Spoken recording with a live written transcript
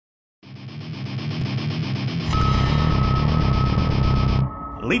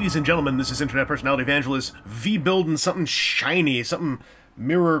Ladies and gentlemen, this is Internet Personality Evangelist V-building something shiny, something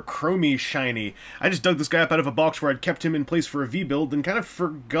mirror chromey shiny. I just dug this guy up out of a box where I'd kept him in place for a V-build and kind of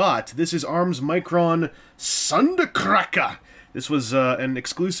forgot. This is Arms Micron Thundercracker. This was an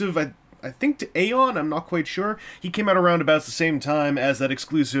exclusive, I think to Aeon, I'm not quite sure. He came out around about the same time as that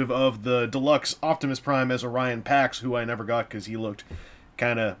exclusive of the deluxe Optimus Prime as Orion Pax, who I never got because he looked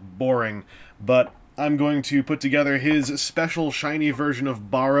kind of boring. But I'm going to put together his special shiny version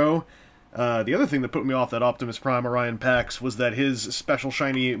of Balo. The other thing that put me off that Optimus Prime Orion Pax was that his special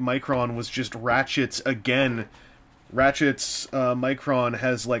shiny Micron was just Ratchet's again. Ratchet's Micron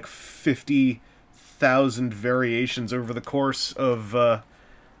has like 50,000 variations over the course of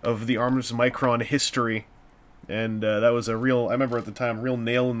the Arms Micron history. And that was a real, I remember at the time, real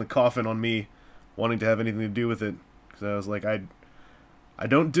nail in the coffin on me wanting to have anything to do with it. Because I was like, I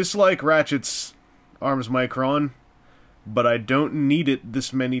don't dislike Ratchet's Arms Micron, but I don't need it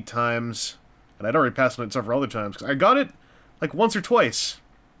this many times. And I'd already passed on it several other times, because I got it like once or twice.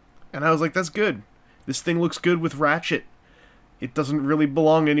 And I was like, that's good. This thing looks good with Ratchet. It doesn't really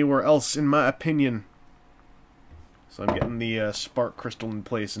belong anywhere else, in my opinion. So I'm getting the spark crystal in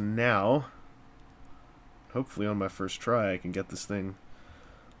place now. Hopefully on my first try I can get this thing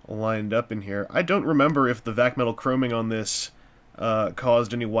lined up in here. I don't remember if the vac metal chroming on this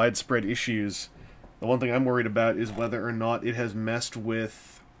caused any widespread issues. The one thing I'm worried about is whether or not it has messed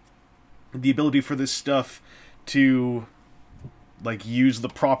with the ability for this stuff to like use the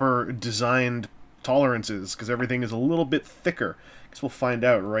proper designed tolerances, because everything is a little bit thicker. I guess we'll find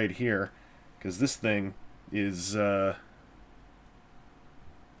out right here, because this thing is all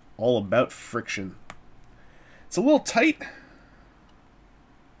about friction. It's a little tight.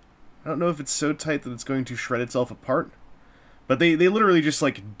 I don't know if it's so tight that it's going to shred itself apart. But they literally just,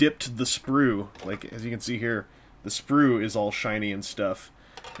 like, dipped the sprue. Like, as you can see here, the sprue is all shiny and stuff.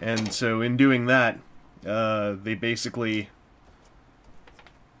 And so in doing that, they basically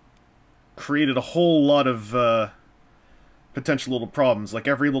created a whole lot of potential little problems. Like,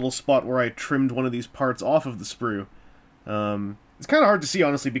 every little spot where I trimmed one of these parts off of the sprue. It's kind of hard to see,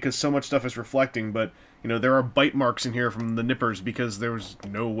 honestly, because so much stuff is reflecting, but, you know, there are bite marks in here from the nippers because there was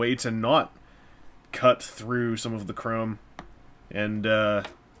no way to not cut through some of the chrome. And I'm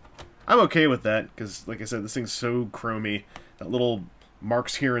okay with that, because, like I said, this thing's so chromy that little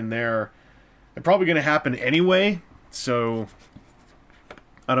marks here and there are probably going to happen anyway, so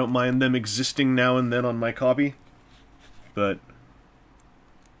I don't mind them existing now and then on my copy. But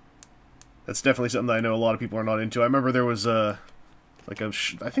that's definitely something that I know a lot of people are not into. I remember there was I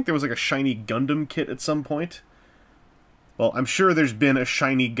think there was like a shiny Gundam kit at some point. Well, I'm sure there's been a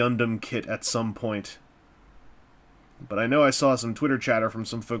shiny Gundam kit at some point. But I know I saw some Twitter chatter from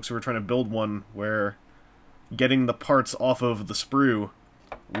some folks who were trying to build one where getting the parts off of the sprue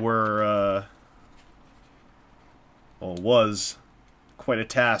were, well, was quite a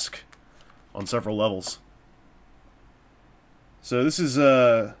task on several levels. So this is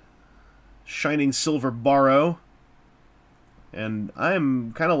Shining Silver Balo, and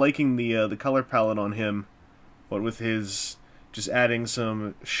I'm kind of liking the color palette on him, but with his just adding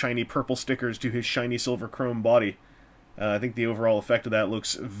some shiny purple stickers to his shiny silver chrome body. I think the overall effect of that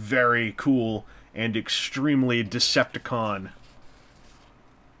looks very cool and extremely Decepticon.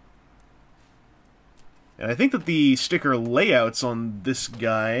 And I think that the sticker layouts on this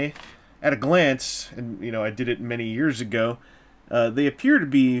guy, at a glance, and you know, I did it many years ago, they appear to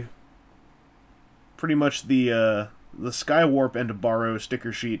be pretty much the Skywarp and Balo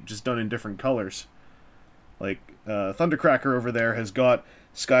sticker sheet, just done in different colors. Like, Thundercracker over there has got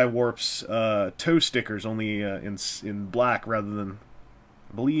Skywarp's toe stickers, only in black rather than,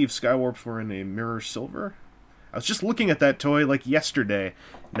 I believe Skywarp's were in a mirror silver? I was just looking at that toy like yesterday.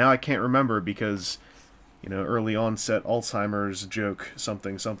 Now I can't remember because, you know, early onset Alzheimer's joke,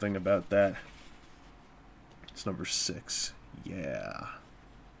 something about that. It's number 6. Yeah.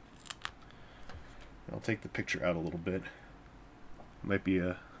 I'll take the picture out a little bit. Might be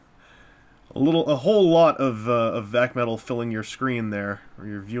a whole lot of vac metal filling your screen there, or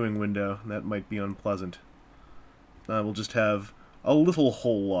your viewing window. That might be unpleasant. We'll just have a little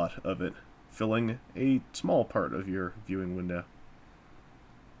whole lot of it filling a small part of your viewing window.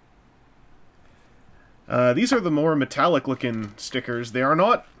 These are the more metallic-looking stickers. They are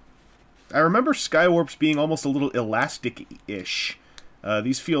not... I remember Skywarp's being almost a little elastic-ish.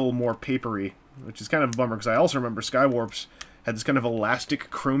 These feel more papery, which is kind of a bummer, because I also remember Skywarp's had this kind of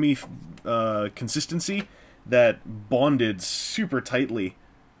elastic, chromy consistency that bonded super tightly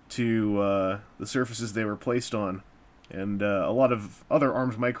to the surfaces they were placed on. And a lot of other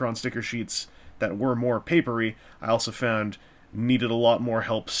Arms Micron sticker sheets that were more papery, I also found needed a lot more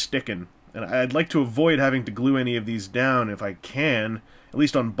help sticking. And I'd like to avoid having to glue any of these down if I can, at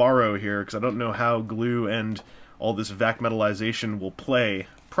least on Balo here, because I don't know how glue and all this vac-metallization will play.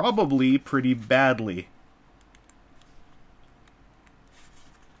 Probably pretty badly.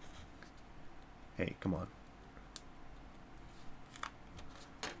 Hey, come on.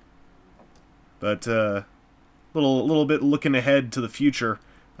 But, little bit looking ahead to the future.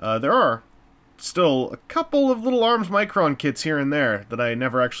 There are still a couple of little Arms Micron kits here and there that I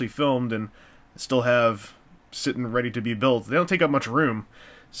never actually filmed and still have sitting ready to be built. They don't take up much room,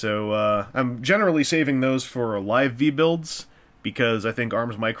 so I'm generally saving those for live V-builds, because I think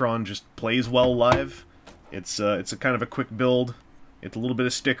Arms Micron just plays well live. It's a kind of a quick build. It's a little bit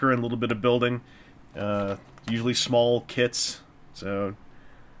of sticker and a little bit of building. Usually small kits, so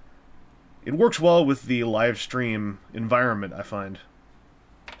it works well with the live stream environment, I find.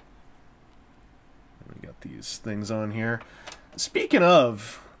 We got these things on here. Speaking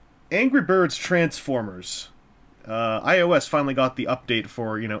of Angry Birds Transformers, iOS finally got the update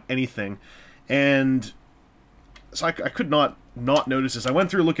for, you know, anything, and so I could not notice this. I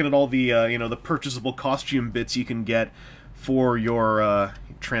went through looking at all the, you know, the purchasable costume bits you can get for your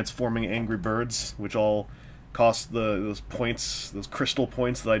transforming Angry Birds, which all cost those points, those crystal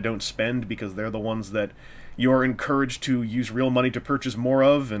points that I don't spend, because they're the ones that you're encouraged to use real money to purchase more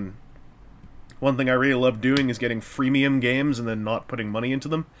of. And one thing I really love doing is getting freemium games and then not putting money into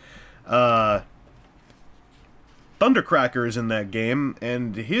them. Thundercracker is in that game,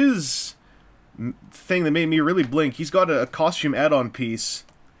 and his thing that made me really blink, he's got a costume add-on piece,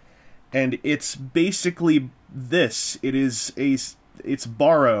 and it's basically this. It's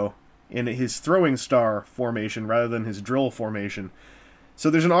Balo in his throwing star formation rather than his drill formation. So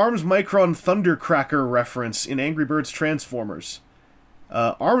there's an Arms Micron Thundercracker reference in Angry Birds Transformers.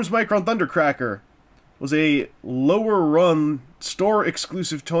 Arms Micron Thundercracker was a lower-run,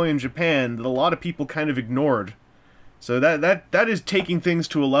 store-exclusive toy in Japan that a lot of people kind of ignored. So that is taking things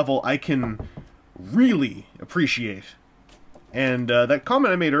to a level I can really appreciate. And that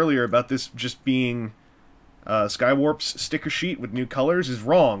comment I made earlier about this just being Skywarp's sticker sheet with new colors is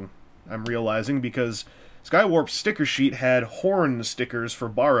wrong, I'm realizing, because Skywarp's sticker sheet had horn stickers for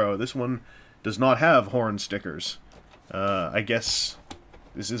Balo. This one does not have horn stickers. I guess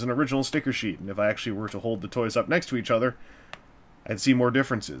this is an original sticker sheet, and if I actually were to hold the toys up next to each other, I'd see more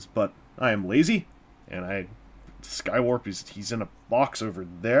differences. But I am lazy, and Skywarp he's in a box over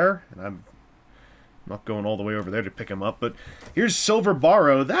there, and I'm not going all the way over there to pick him up. But here's Silver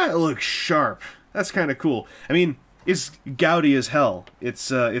Balo. That looks sharp. That's kind of cool. I mean, it's gaudy as hell. It's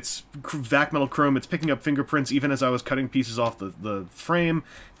vac metal chrome. It's picking up fingerprints even as I was cutting pieces off the frame.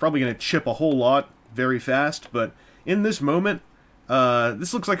 Probably going to chip a whole lot very fast, but in this moment,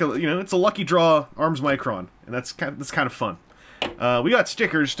 this looks like it's a lucky draw Arms Micron, and that's kind of fun. We got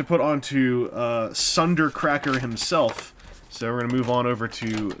stickers to put onto Thundercracker himself, so we're going to move on over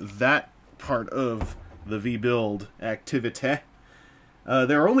to that part of the V-Build activity.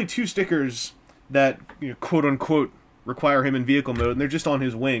 There are only 2 stickers that, quote-unquote, require him in vehicle mode, and they're just on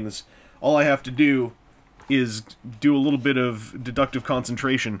his wings. All I have to do is do a little bit of deductive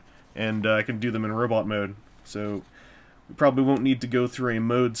concentration, and I can do them in robot mode. So we probably won't need to go through a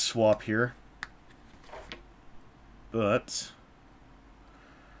mode swap here. But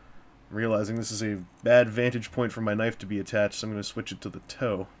I'm realizing this is a bad vantage point for my knife to be attached, so I'm going to switch it to the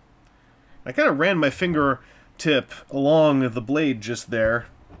toe. I kind of ran my fingertip along the blade just there.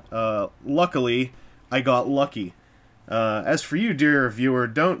 Luckily, I got lucky. As for you, dear viewer,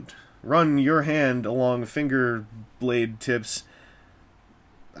 don't run your hand along finger blade tips.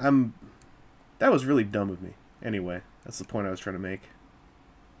 That was really dumb of me. Anyway, that's the point I was trying to make.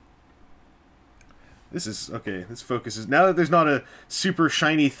 This is, okay, this focus is, now that there's not a super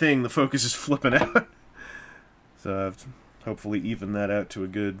shiny thing, the focus is flipping out. So I have to hopefully even that out to a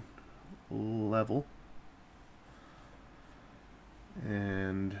good level.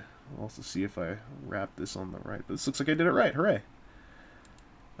 And I'll also see if I wrap this on the right. But this looks like I did it right. Hooray.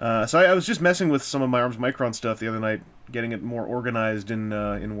 So I was just messing with some of my Arms Micron stuff the other night, getting it more organized in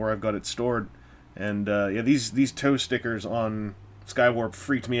where I've got it stored. And yeah, these toe stickers on Skywarp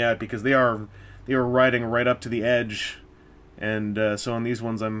freaked me out because they were riding right up to the edge. And so on these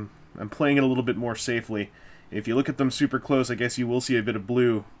ones, I'm playing it a little bit more safely. If you look at them super close, I guess you will see a bit of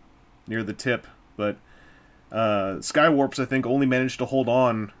blue near the tip. But Skywarps, I think, only managed to hold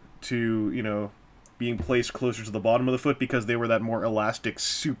on to, being placed closer to the bottom of the foot because they were that more elastic,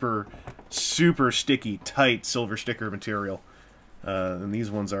 super, super sticky, tight silver sticker material. And these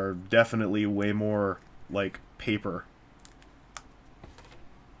ones are definitely way more like paper.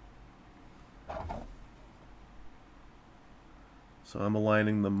 So I'm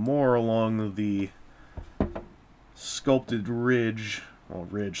aligning them more along the sculpted ridge, well,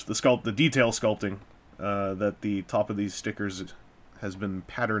 the detail sculpting that the top of these stickers has been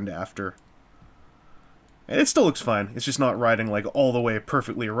patterned after. And it still looks fine. It's just not riding like all the way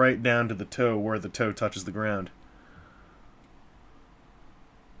perfectly right down to the toe where the toe touches the ground.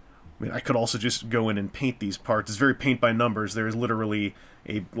 I mean, I could also just go in and paint these parts. It's very paint by numbers. There is literally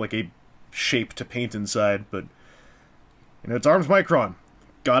a shape to paint inside, but you know, it's Arms Micron.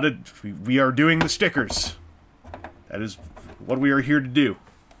 Got it. We are doing the stickers. That is what we are here to do.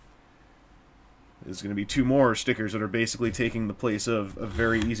 There's going to be 2 more stickers that are basically taking the place of a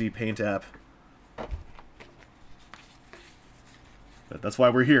very easy paint app. But that's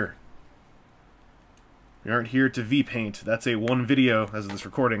why we're here. We aren't here to V-paint. That's a one video, as of this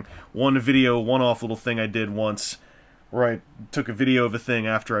recording, one video, one-off little thing I did once, where I took a video of a thing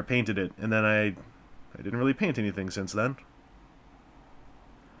after I painted it, and then I didn't really paint anything since then.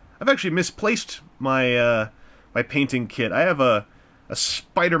 I've actually misplaced my my painting kit. I have a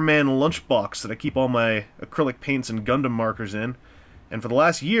Spider-Man lunchbox that I keep all my acrylic paints and Gundam markers in, and for the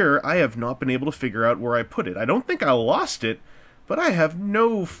last year, I have not been able to figure out where I put it. I don't think I lost it, but I have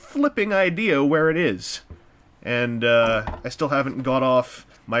no flipping idea where it is. And I still haven't got off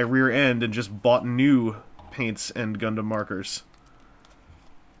my rear end and just bought new paints and Gundam markers.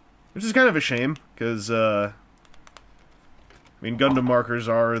 Which is kind of a shame, because, I mean, Gundam markers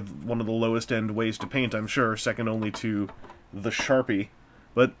are one of the lowest end ways to paint, I'm sure, second only to the Sharpie.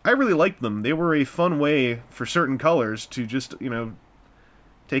 But I really liked them. They were a fun way for certain colors to just, you know,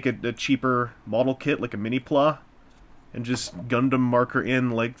 take a cheaper model kit, like a mini-pla, and just Gundam marker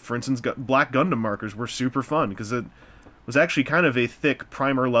in, like, for instance, black Gundam markers were super fun, because it was actually kind of a thick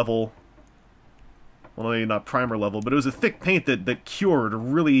primer level, well, maybe not primer level, but it was a thick paint that cured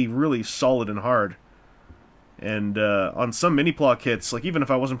really, really solid and hard. And on some mini-pla kits, like, even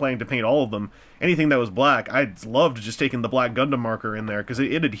if I wasn't planning to paint all of them, anything that was black, I'd love to just taking the black Gundam marker in there, because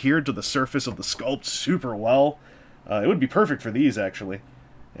it adhered to the surface of the sculpt super well. It would be perfect for these, actually.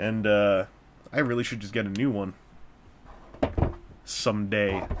 And I really should just get a new one.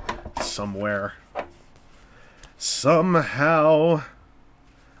 Someday. Somewhere. Somehow.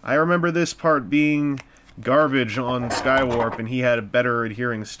 I remember this part being garbage on Skywarp, and he had a better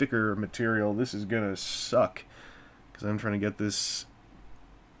adhering sticker material. This is gonna suck, because I'm trying to get this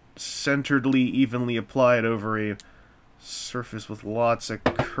centeredly, evenly applied over a surface with lots of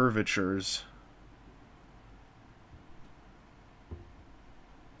curvatures.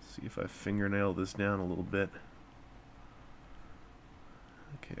 See if I fingernail this down a little bit.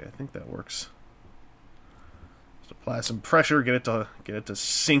 Okay, I think that works. Just apply some pressure, get it to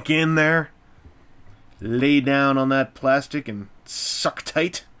sink in there. Lay down on that plastic and suck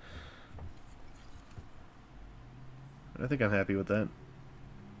tight. I think I'm happy with that.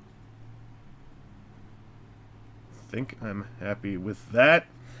 I think I'm happy with that.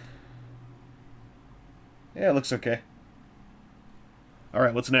 Yeah, it looks okay.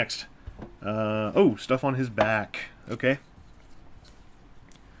 Alright, what's next? Oh, stuff on his back. Okay.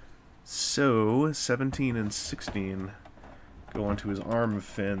 So, 17 and 16 go onto his arm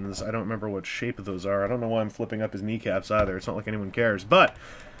fins. I don't remember what shape those are. I don't know why I'm flipping up his kneecaps either. It's not like anyone cares. But,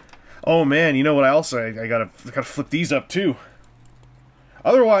 oh man, you know what else? I gotta flip these up too.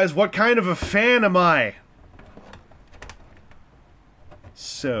 Otherwise, what kind of a fan am I?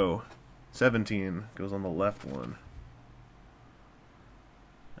 So, 17 goes on the left one.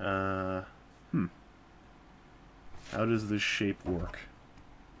 How does this shape work?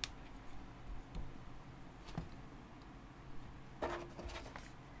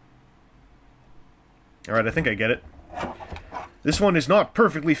 Alright, I think I get it. This one is not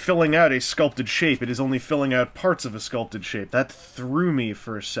perfectly filling out a sculpted shape, it is only filling out parts of a sculpted shape. That threw me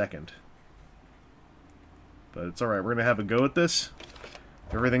for a second. But it's alright, we're gonna have a go at this.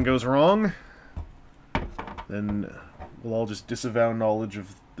 If everything goes wrong, then we'll all just disavow knowledge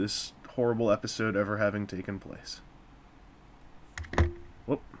of this horrible episode ever having taken place.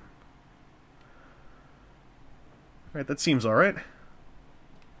 Whoop. Alright, that seems alright.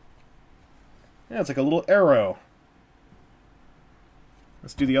 Yeah, it's like a little arrow.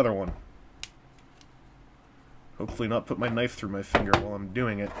 Let's do the other one. Hopefully not put my knife through my finger while I'm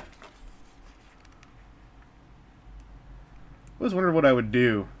doing it. I always wondered what I would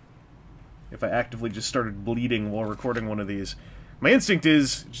do if I actively just started bleeding while recording one of these. My instinct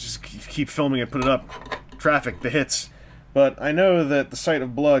is just keep filming and put it up. Traffic, the hits. But I know that the sight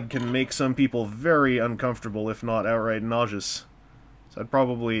of blood can make some people very uncomfortable, if not outright nauseous. So I'd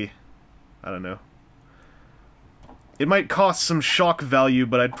probably... I don't know. It might cost some shock value,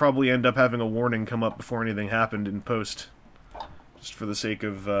 but I'd probably end up having a warning come up before anything happened in post. just for the sake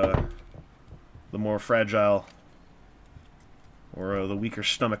of the more fragile or the weaker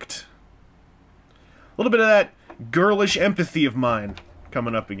stomached. A little bit of that girlish empathy of mine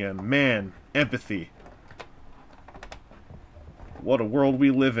coming up again. Man, empathy. What a world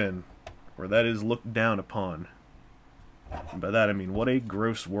we live in, where that is looked down upon. And by that I mean, what a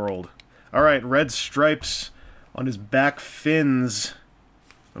gross world. Alright, red stripes on his back fins.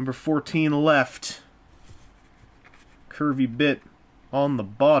 Number 14 left. Curvy bit on the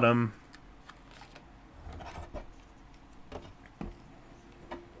bottom.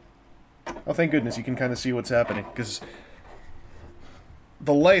 Oh, thank goodness you can kind of see what's happening, because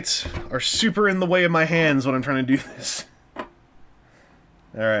the lights are super in the way of my hands when I'm trying to do this.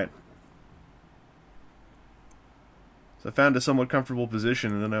 Alright. So I found a somewhat comfortable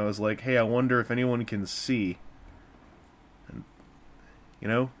position, and then I was like, hey, I wonder if anyone can see. And, you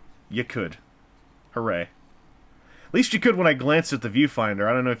know, you could. Hooray. At least you could when I glanced at the viewfinder.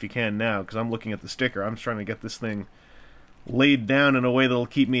 I don't know if you can now, because I'm looking at the sticker. I'm just trying to get this thing laid down in a way that'll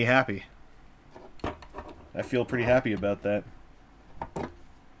keep me happy. I feel pretty happy about that.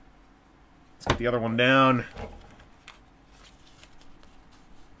 Let's get the other one down.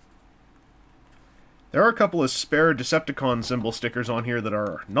 There are a couple of spare Decepticon symbol stickers on here that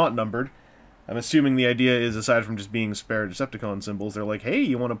are not numbered. I'm assuming the idea is, aside from just being spare Decepticon symbols, they're like, hey,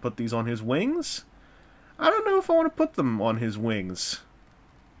 you want to put these on his wings? I don't know if I want to put them on his wings.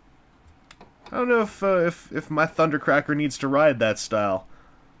 I don't know if my Thundercracker needs to ride that style.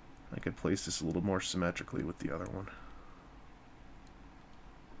 I could place this a little more symmetrically with the other one.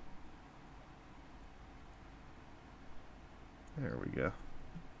 There we go.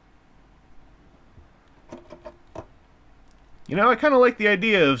 You know, I kind of like the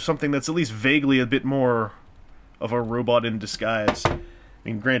idea of something that's at least vaguely a bit more of a robot in disguise. I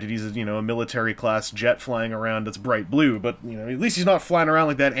mean, granted, he's, you know, a military-class jet flying around that's bright blue, but, you know, at least he's not flying around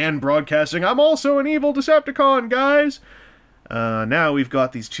like that and broadcasting, I'm also an evil Decepticon, guys! Now we've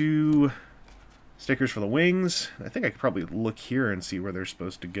got these two stickers for the wings. I think I could probably look here and see where they're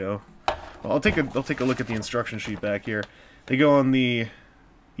supposed to go. Well, I'll take a look at the instruction sheet back here. They go on the...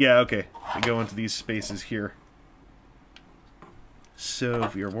 Yeah, okay. They go into these spaces here. So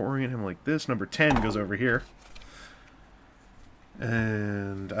if we orient him like this, number 10 goes over here.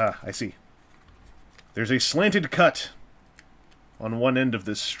 And, I see. There's a slanted cut on one end of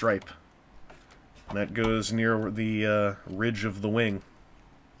this stripe. And that goes near the ridge of the wing.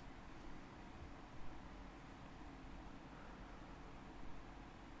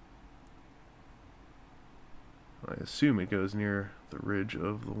 I assume it goes near the ridge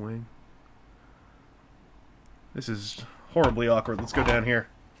of the wing. This is horribly awkward. Let's go down here.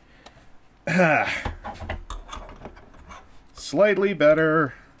 Slightly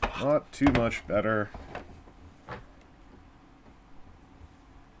better. Not too much better.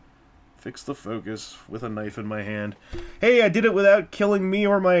 Fix the focus with a knife in my hand. Hey, I did it without killing me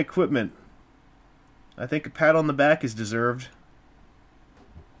or my equipment. I think a pat on the back is deserved.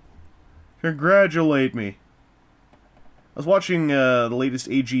 Congratulate me. I was watching the latest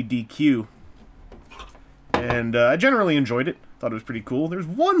AGDQ, and I generally enjoyed it. Thought it was pretty cool. There's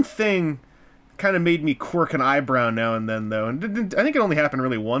one thing that kind of made me quirk an eyebrow now and then, though, and I think it only happened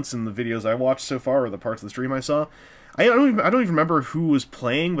really once in the videos I watched so far, or the parts of the stream I saw. I don't even remember who was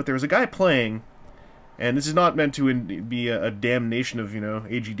playing, but there was a guy playing, and this is not meant to be a damnation of, you know,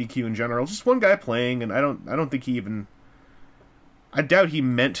 AGDQ in general. Just one guy playing, and I don't think he even... I doubt he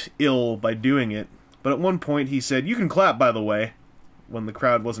meant ill by doing it. But at one point he said, "You can clap, by the way," when the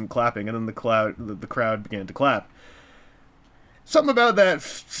crowd wasn't clapping, and then the crowd began to clap. Something about that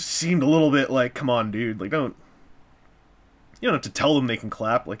seemed a little bit like, come on, dude, like, you don't have to tell them they can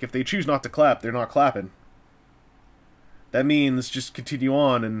clap. Like, if they choose not to clap, they're not clapping. That means just continue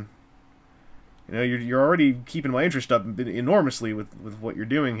on, and, you know, you're already keeping my interest up enormously with what you're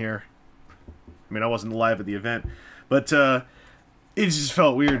doing here. I mean, I wasn't live at the event, but it just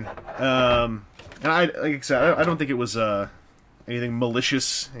felt weird. And like I said, I don't think it was anything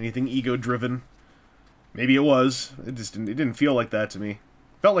malicious, anything ego-driven. Maybe it was. It didn't feel like that to me.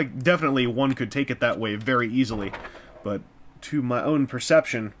 Felt like definitely one could take it that way very easily, but to my own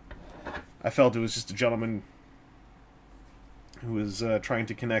perception, I felt it was just a gentleman who was trying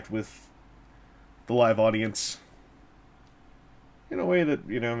to connect with the live audience in a way that,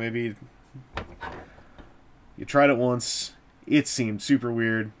 you know, maybe you tried it once, it seemed super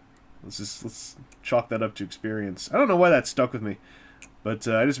weird. Let's chalk that up to experience. I don't know why that stuck with me, but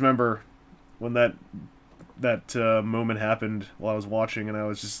I just remember when that moment happened while I was watching, and I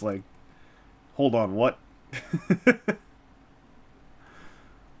was just like, hold on, what?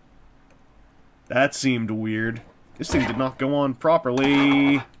 That seemed weird. This thing did not go on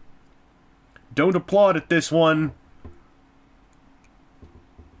properly. Don't applaud at this one.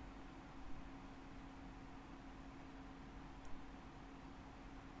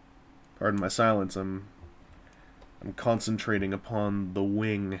 Pardon my silence, I'm concentrating upon the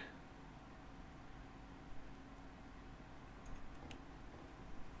wing.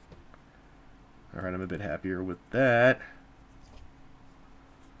 Alright, I'm a bit happier with that.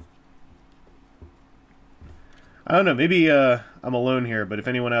 I don't know, maybe I'm alone here, but if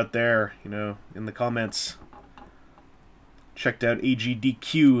anyone out there, you know, in the comments checked out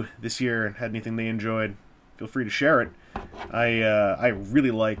AGDQ this year and had anything they enjoyed, feel free to share it. I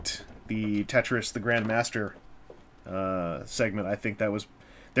really liked the Tetris the Grandmaster segment. I think that was...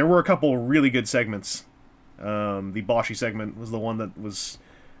 There were a couple really good segments. The Boschi segment was the one that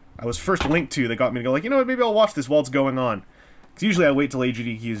I was first linked to that got me to go like, you know what, maybe I'll watch this while it's going on. Because usually I wait till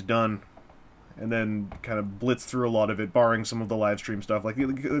AGDQ is done and then kind of blitz through a lot of it, barring some of the live stream stuff. Like a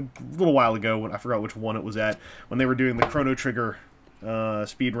little while ago, when I forgot which one it was at, when they were doing the Chrono Trigger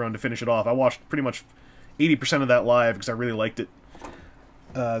speed run to finish it off. I watched pretty much 80% of that live because I really liked it.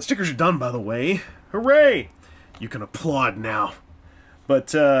 Stickers are done, by the way. Hooray! You can applaud now.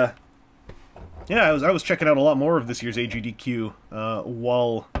 But, yeah, I was checking out a lot more of this year's AGDQ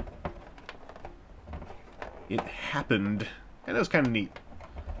while it happened, and it was kind of neat.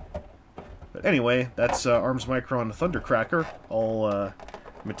 But anyway, that's Arms Micron Thundercracker, all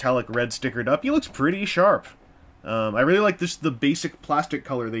metallic red stickered up. He looks pretty sharp. I really like the basic plastic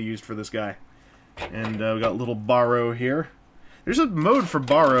color they used for this guy. And we got little Baro here. There's a mode for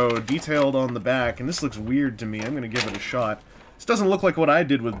Baro detailed on the back, and this looks weird to me. I'm going to give it a shot. This doesn't look like what I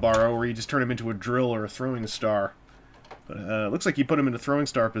did with Baro, where you just turn him into a drill or a throwing star. But it looks like you put him into throwing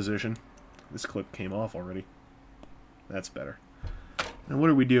star position. This clip came off already. That's better. Now what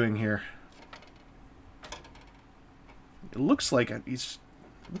are we doing here? It looks like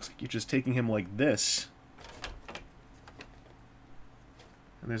you're just taking him like this.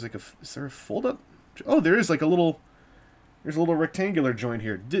 And there's like is there a fold up? Oh, there is like a little, there's a little rectangular joint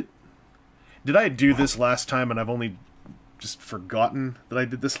here. Did I do this last time and I've only just forgotten that I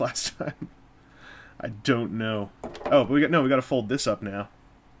did this last time? I don't know. Oh, but we gotta fold this up now.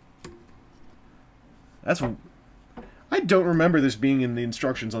 I don't remember this being in the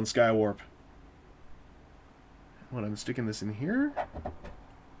instructions on Skywarp. What, I'm sticking this in here?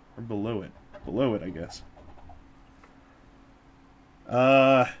 Or below it? Below it, I guess.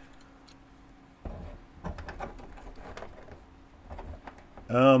 That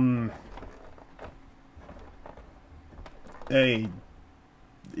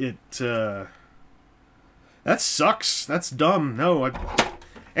sucks. That's dumb. No,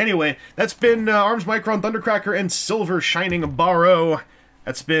 Anyway, that's been Arms Micron, Thundercracker, and Silver Shining Baro.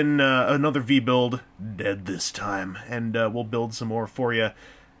 That's been another V-build, dead this time, and we'll build some more for you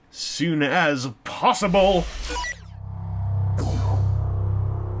soon as possible.